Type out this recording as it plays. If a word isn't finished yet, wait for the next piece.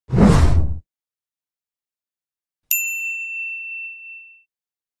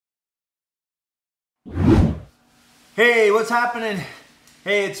Hey, what's happening?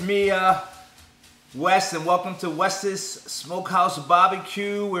 Hey, it's me, Wes, and welcome to Wes's Smokehouse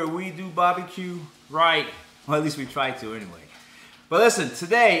Barbecue, where we do barbecue right. Well, at least we try to anyway. But listen,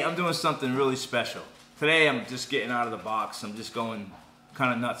 today I'm doing something really special. Today I'm just getting out of the box. I'm just going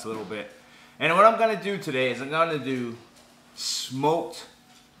kind of nuts a little bit. And what I'm going to do today is I'm going to do smoked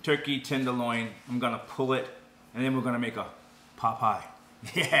turkey tenderloin. I'm going to pull it, and then we're going to make a pot pie.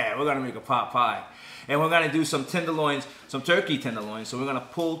 Yeah, we're going to make a pot pie. And we're going to do some tenderloins, some turkey tenderloins. So we're going to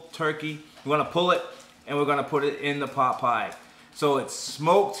pull turkey, we're going to pull it, and we're going to put it in the pot pie. So it's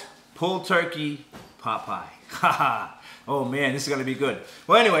smoked, pulled turkey, pot pie. Haha. Oh man, this is going to be good.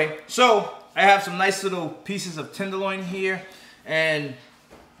 Well anyway, so I have some nice little pieces of tenderloin here. And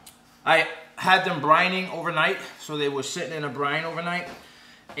I had them brining overnight. So they were sitting in a brine overnight.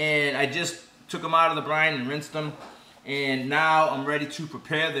 And I just took them out of the brine and rinsed them. And now I'm ready to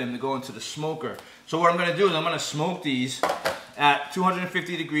prepare them to go into the smoker. So what I'm going to do is I'm going to smoke these at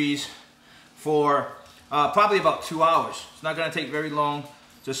 250 degrees for probably about 2 hours. It's not going to take very long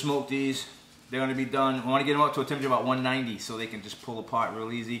to smoke these. They're going to be done. I want to get them up to a temperature of about 190 so they can just pull apart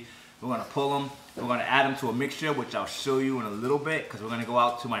real easy. We're going to pull them. We're going to add them to a mixture, which I'll show you in a little bit, because we're going to go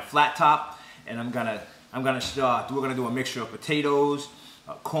out to my flat top and we're going to do a mixture of potatoes,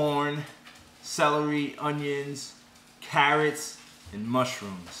 corn, celery, onions, carrots, and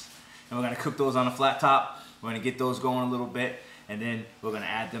mushrooms. And we're going to cook those on a flat top. We're going to get those going a little bit, and then we're going to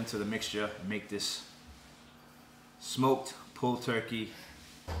add them to the mixture and make this smoked pulled turkey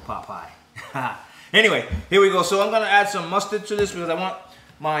pot pie. Anyway, here we go. So I'm going to add some mustard to this because I want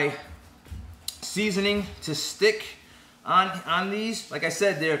my seasoning to stick on these. Like I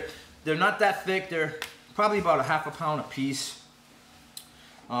said, they're not that thick. They're probably about a ½ pound a piece.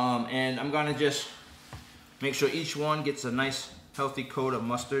 And I'm going to just make sure each one gets a nice healthy coat of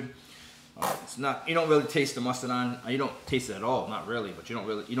mustard. It's not, you don't really taste the mustard on, you don't taste it at all, not really, but you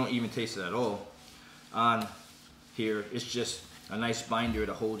don't even taste it at all on here. It's just a nice binder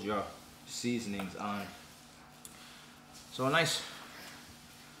to hold your seasonings on. So a nice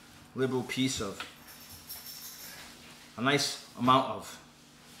liberal piece of, a nice amount of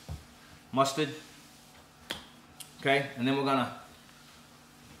mustard. Okay, and then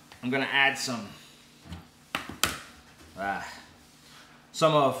I'm gonna add some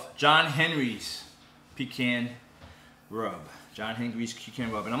of John Henry's pecan rub. John Henry's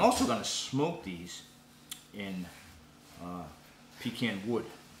pecan rub. And I'm also going to smoke these in pecan wood.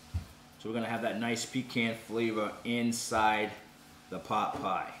 So we're going to have that nice pecan flavor inside the pot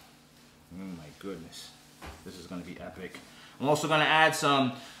pie. Oh my goodness. This is going to be epic. I'm also going to add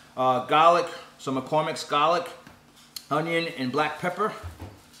some garlic, some McCormick's garlic, onion, and black pepper.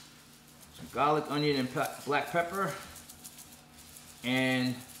 Some garlic, onion, and black pepper.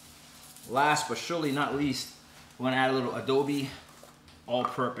 And last but surely not least, we're going to add a little Adobe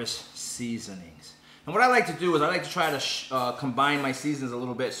all-purpose seasonings. And what I like to do is I like to try to combine my seasonings a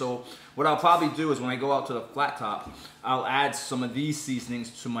little bit. So what I'll probably do is when I go out to the flat top, I'll add some of these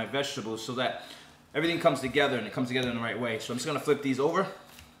seasonings to my vegetables so that everything comes together and it comes together in the right way. So I'm just going to flip these over.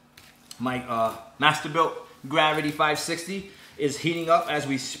 My Masterbuilt Gravity 560 is heating up as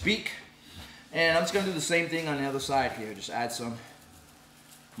we speak. And I'm just going to do the same thing on the other side here. Just add some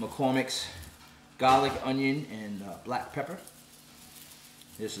McCormick's garlic, onion, and black pepper.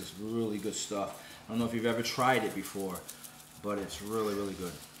 This is really good stuff. I don't know if you've ever tried it before, but it's really, really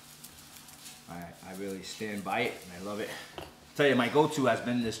good. I really stand by it, and I love it. I'll tell you, my go-to has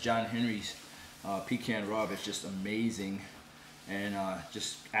been this John Henry's pecan rub. It's just amazing, and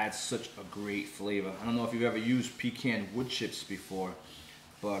just adds such a great flavor. I don't know if you've ever used pecan wood chips before,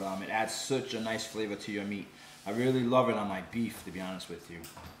 but it adds such a nice flavor to your meat. I really love it on my beef, to be honest with you.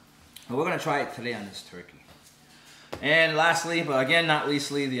 But we're going to try it today on this turkey. And lastly, but again not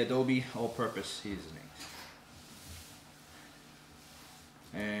leastly, the Adobe all-purpose seasonings.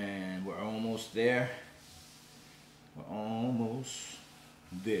 And we're almost there. We're almost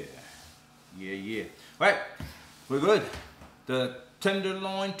there. Yeah, yeah. All right, we're good. The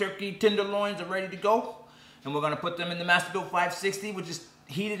tenderloin, turkey tenderloins are ready to go. And we're going to put them in the Masterbuilt 560, which is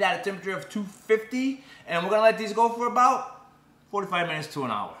heated at a temperature of 250, and we're gonna let these go for about 45 minutes to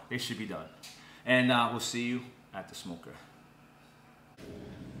an hour. They should be done. And we'll see you at the smoker.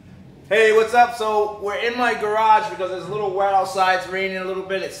 Hey, what's up? So we're in my garage because it's a little wet outside. It's raining a little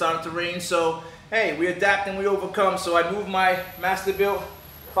bit. It's starting to rain. So hey, we adapt and we overcome. So I moved my Masterbuilt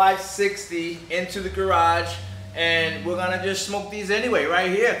 560 into the garage, and we're gonna just smoke these anyway right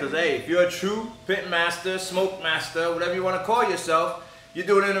here. Because hey, if you're a true pit master, smoke master, whatever you want to call yourself, you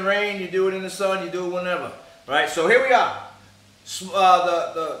do it in the rain, you do it in the sun, you do it whenever. Right, so here we are.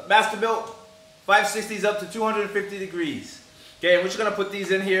 The Masterbuilt 560s up to 250 degrees. Okay, and we're just gonna put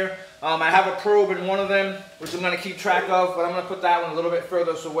these in here. I have a probe in one of them, which I'm gonna keep track of, but I'm gonna put that one a little bit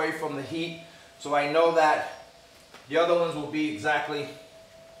further away from the heat, so I know that the other ones will be exactly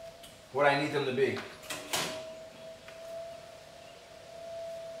what I need them to be.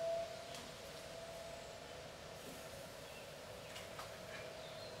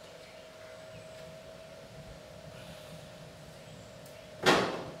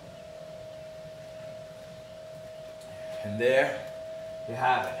 And there you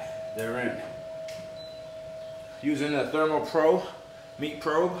have it. They're in. Using a thermal probe, meat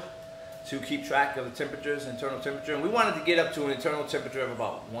probe, to keep track of the temperatures, internal temperature. And we wanted to get up to an internal temperature of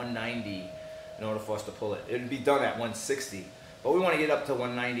about 190 in order for us to pull it. It would be done at 160, but we want to get up to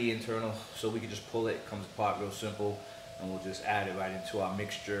 190 internal so we can just pull it. It comes apart real simple, and we'll just add it right into our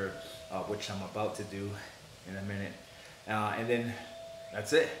mixture, which I'm about to do in a minute. And then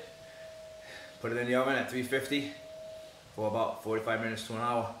that's it. Put it in the oven at 350 for about 45 minutes to an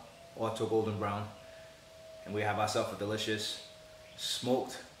hour, or to a golden brown. And we have ourselves a delicious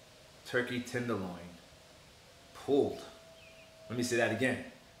smoked turkey tenderloin, pulled. Let me say that again.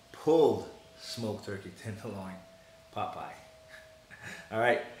 Pulled smoked turkey tenderloin pot pie. All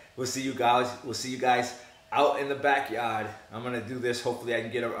right, we'll see you guys. We'll see you guys out in the backyard. I'm gonna do this. Hopefully, I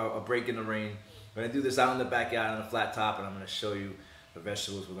can get a break in the rain. I'm gonna do this out in the backyard on a flat top, and I'm gonna show you the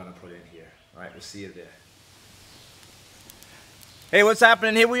vegetables we're gonna put in here. All right, we'll see you there. Hey, what's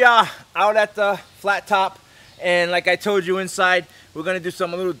happening? Here we are out at the flat top, and like I told you, inside we're gonna do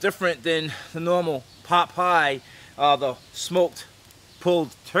something a little different than the normal pot pie, the smoked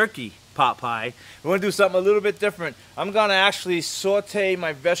pulled turkey pot pie. We're gonna do something a little bit different. I'm gonna actually saute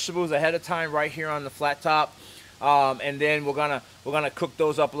my vegetables ahead of time right here on the flat top, and then we're gonna cook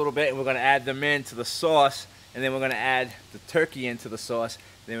those up a little bit, and we're gonna add them into the sauce, and then we're gonna add the turkey into the sauce.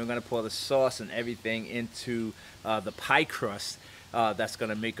 Then we're gonna pour the sauce and everything into the pie crust. That's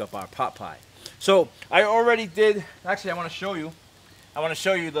gonna make up our pot pie. So I already did, actually I wanna show you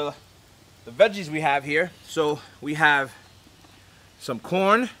the veggies we have here. So we have some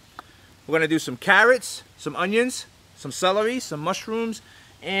corn, we're gonna do some carrots, some onions, some celery, some mushrooms,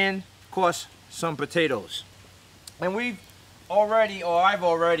 and of course some potatoes. And I've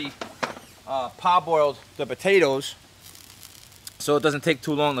already parboiled the potatoes, so it doesn't take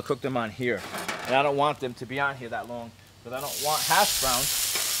too long to cook them on here. And I don't want them to be on here that long, because I don't want hash browns.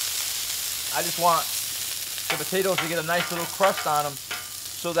 I just want the potatoes to get a nice little crust on them,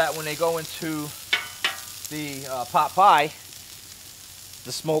 so that when they go into the pot pie,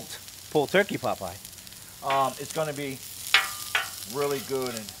 the smoked pulled turkey pot pie, it's going to be really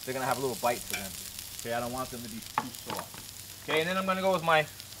good, and they're going to have a little bite to them. Okay, I don't want them to be too soft. Okay, and then I'm going to go with my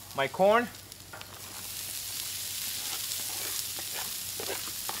corn.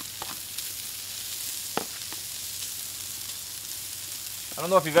 I don't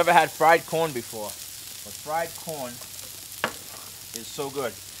know if you've ever had fried corn before, but fried corn is so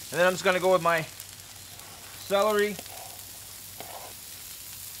good. And then I'm just going to go with my celery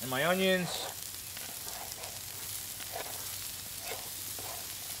and my onions.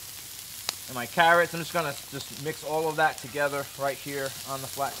 And my carrots. I'm just going to mix all of that together right here on the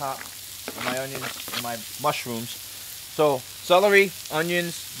flat top. And my onions and my mushrooms. So celery,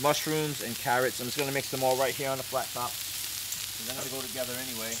 onions, mushrooms, and carrots. I'm just going to mix them all right here on the flat top. They're going to go together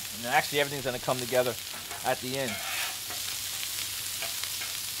anyway. And then actually everything's going to come together at the end.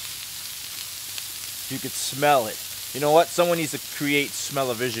 You could smell it. You know what? Someone needs to create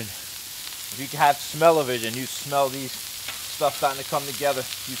smell-o-vision. If you can have smell-o-vision, you smell these stuff starting to come together.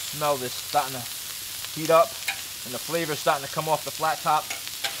 You smell this starting to heat up, and the flavor starting to come off the flat top.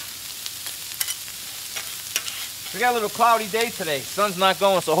 We got a little cloudy day today. Sun's not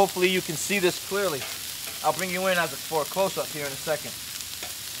going, so hopefully you can see this clearly. I'll bring you in for a close-up here in a second.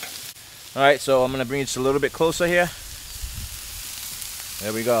 All right, so I'm going to bring it just a little bit closer here.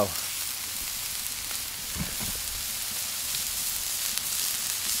 There we go.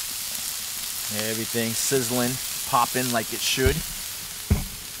 Everything sizzling, popping like it should.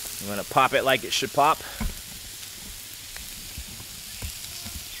 I'm going to pop it like it should pop.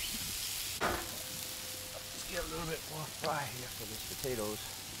 Let's get a little bit more fry here for these potatoes.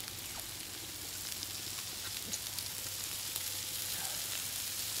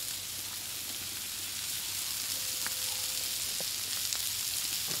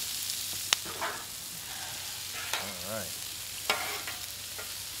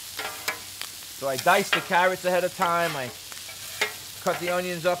 So I diced the carrots ahead of time, I cut the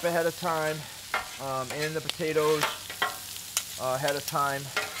onions up ahead of time, and the potatoes ahead of time.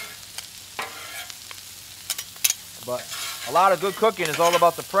 But a lot of good cooking is all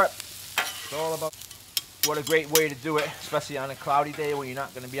about the prep. It's all about. What a great way to do it, especially on a cloudy day when you're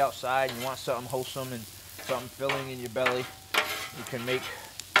not going to be outside and you want something wholesome and something filling in your belly. You can make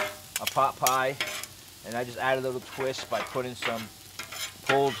a pot pie, and I just add a little twist by putting some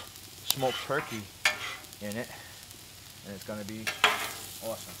pulled smoked turkey in it, and it's going to be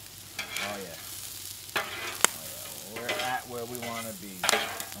awesome. Oh yeah. Oh yeah. We're at where we want to be.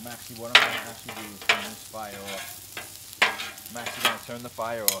 What I'm going to actually do is turn this fire off. I'm actually going to turn the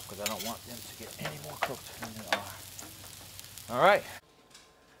fire off because I don't want them to get any more cooked than they are. All right.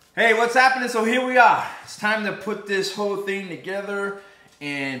 Hey, what's happening? So here we are. It's time to put this whole thing together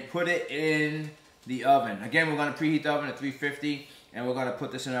and put it in the oven. Again, we're going to preheat the oven at 350, and we're going to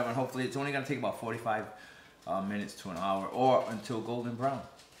put this in the oven. Hopefully, it's only going to take about 45 minutes to an hour, or until golden brown.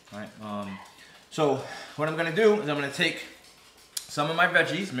 All right. So what I'm going to do is I'm going to take some of my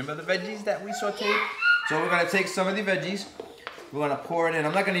veggies. Remember the veggies that we sauteed? So we're going to take some of the veggies. We're going to pour it in.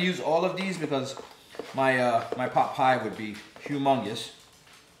 I'm not going to use all of these because my my pot pie would be humongous.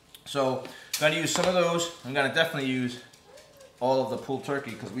 So I'm going to use some of those. I'm going to definitely use all of the pulled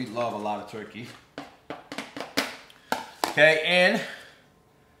turkey because we love a lot of turkey. Okay, and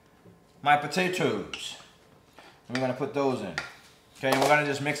my potatoes. And we're going to put those in. Okay, and we're going to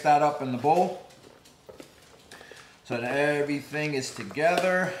just mix that up in the bowl so that everything is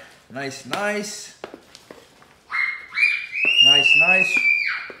together. Nice, nice. Nice, nice.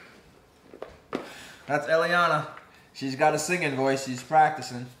 That's Eliana. She's got a singing voice. She's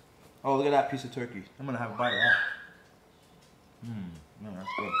practicing. Oh, look at that piece of turkey. I'm going to have a bite of that. Man, that's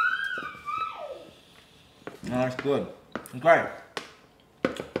good. No, that's good. Okay.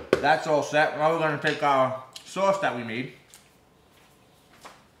 That's all set. Now we're going to take our sauce that we made.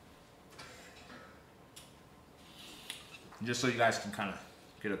 Just so you guys can kind of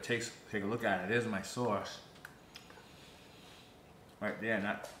get a taste, take a look at it. There's my sauce. Right there, and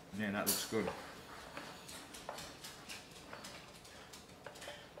that looks good.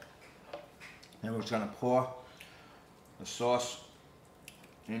 And we're just gonna pour the sauce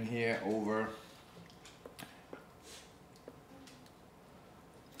in here over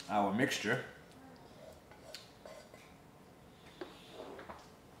our mixture.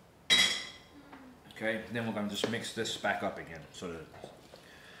 Okay, then we're gonna just mix this back up again so that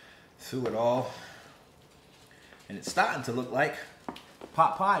through it all. And it's starting to look like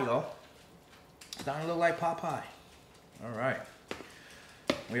pot pie, y'all. It's starting to look like pot pie. All right.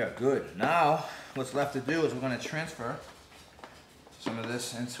 We are good. Now, what's left to do is we're going to transfer some of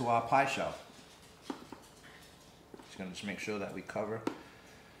this into our pie shell. Just going to just make sure that we cover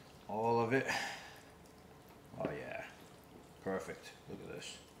all of it. Oh yeah. Perfect. Look at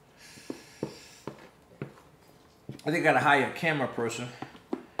this. I think I got to hire a camera person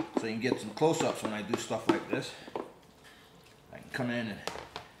so you can get some close-ups when I do stuff like this. I can come in and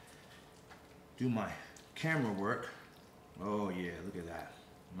do my camera work. Oh yeah, look at that.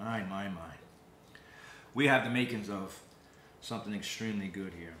 My. We have the makings of something extremely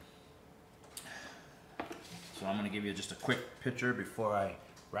good here. So I'm going to give you just a quick picture before I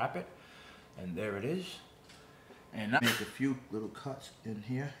wrap it. And there it is. And I'll make a few little cuts in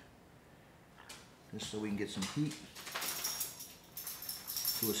here just so we can get some heat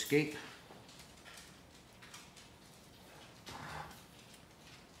to escape.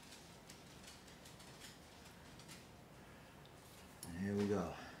 And here we go.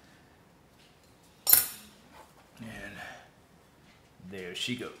 And there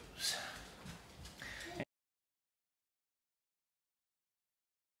she goes.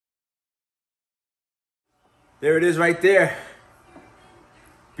 There it is right there.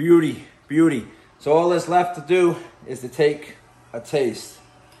 Beauty, beauty. So all that's left to do is to take a taste.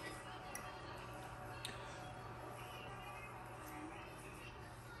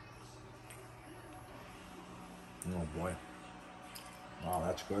 Oh boy. Wow,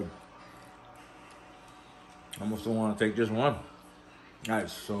 that's good. I almost don't want to take just one.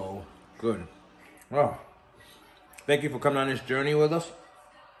 That's so good. Well, thank you for coming on this journey with us.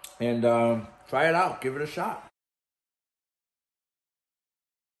 And try it out. Give it a shot.